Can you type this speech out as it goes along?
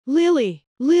Lily,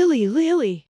 Lily,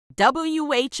 Lily.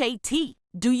 WHAT.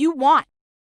 Do you want?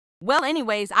 Well,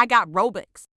 anyways, I got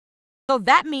Robux. So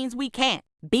that means we can't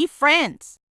be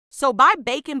friends. So bye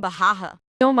bacon bahaha.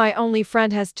 No, my only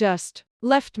friend has just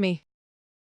left me.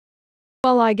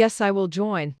 Well, I guess I will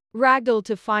join Ragdoll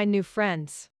to find new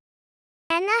friends.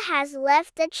 Anna has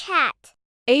left the chat.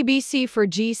 ABC for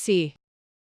GC.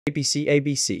 ABC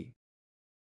ABC.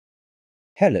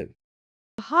 Hello.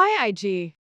 Hi,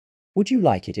 IG. Would you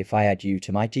like it if I add you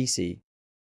to my GC?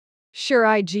 Sure,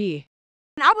 IG.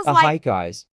 And I was Hi like,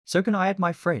 guys. So can I add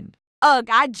my friend? ugh,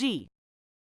 IG.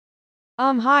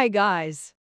 Hi,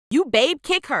 guys. You babe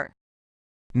kick her.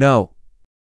 No.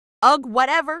 Ugh,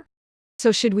 whatever.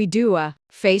 So should we do a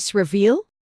face reveal?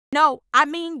 No, I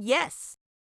mean yes.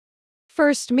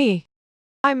 First, me.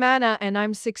 I'm Anna and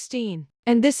I'm 16.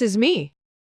 And this is me.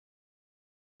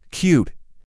 Cute.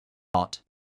 Hot.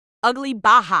 Ugly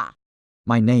baha.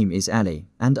 My name is Ali,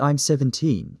 and I'm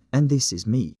 17, and this is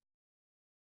me.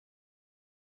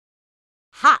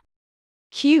 Hot.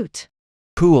 Cute.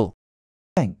 Cool.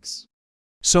 Thanks.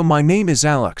 So my name is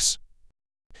Alex.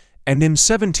 And I'm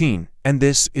 17, and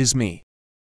this is me.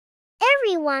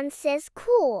 Everyone says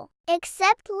cool,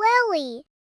 except Lily.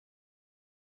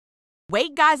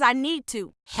 Wait, guys, I need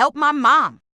to help my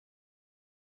mom.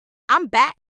 I'm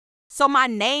back. So my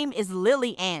name is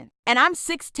Lily Ann, and I'm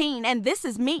 16, and this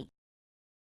is me.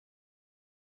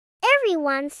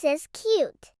 Everyone says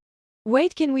cute.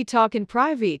 Wait, can we talk in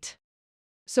private?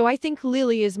 So I think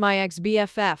Lily is my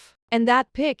ex-BFF, and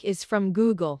that pic is from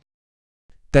Google.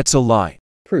 That's a lie.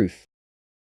 Proof.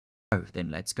 Oh, then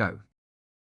let's go.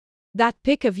 That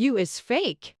pic of you is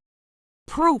fake.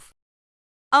 Proof.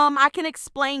 I can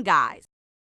explain, guys.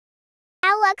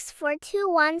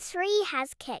 Alex4213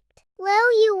 has kicked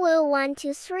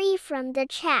LilyWoo123 from the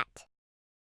chat.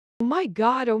 Oh my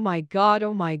god, oh my god,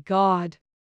 oh my god.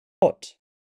 Hot.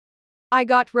 I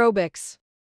got Robux.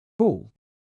 Cool.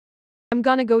 I'm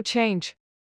gonna go change.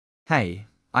 Hey,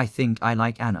 I think I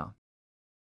like Anna.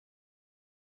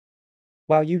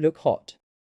 Wow, you look hot.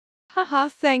 Haha,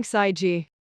 thanks, IG.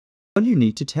 Well, you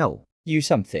need to tell you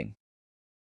something.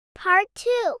 Part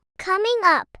 2 coming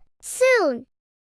up soon.